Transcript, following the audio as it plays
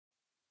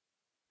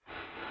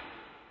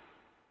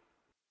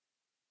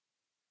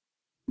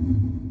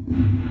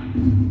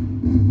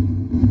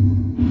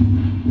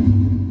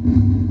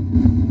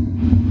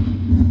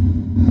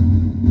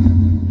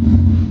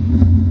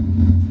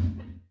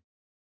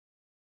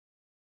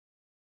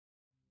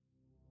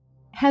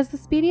Has the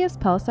speediest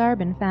pulsar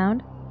been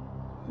found?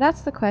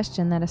 That's the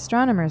question that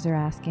astronomers are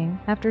asking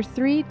after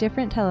 3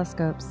 different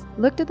telescopes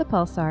looked at the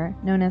pulsar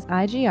known as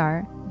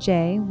IGR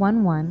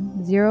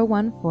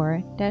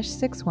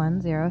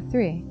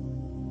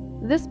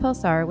J11014-6103. This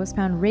pulsar was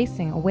found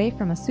racing away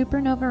from a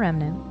supernova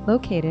remnant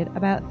located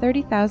about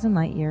 30,000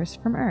 light-years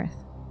from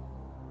Earth.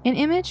 An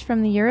image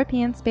from the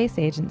European Space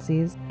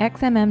Agency's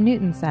XMM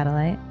Newton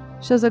satellite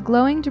shows a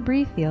glowing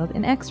debris field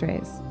in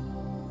X-rays.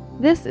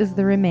 This is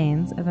the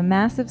remains of a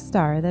massive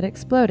star that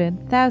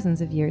exploded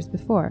thousands of years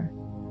before.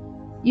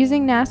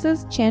 Using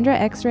NASA's Chandra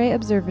X-ray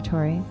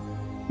Observatory,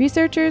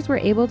 researchers were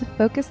able to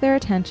focus their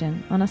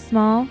attention on a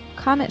small,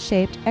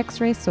 comet-shaped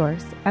X-ray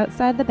source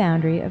outside the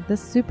boundary of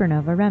this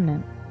supernova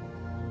remnant.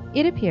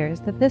 It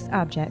appears that this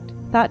object,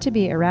 thought to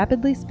be a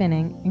rapidly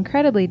spinning,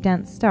 incredibly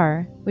dense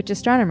star, which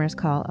astronomers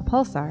call a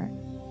pulsar,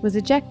 was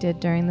ejected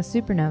during the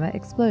supernova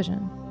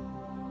explosion.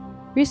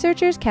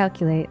 Researchers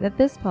calculate that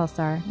this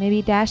pulsar may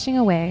be dashing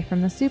away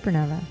from the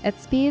supernova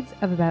at speeds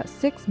of about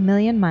 6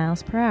 million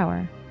miles per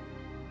hour.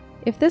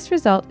 If this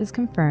result is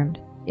confirmed,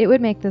 it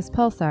would make this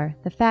pulsar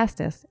the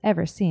fastest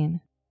ever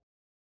seen.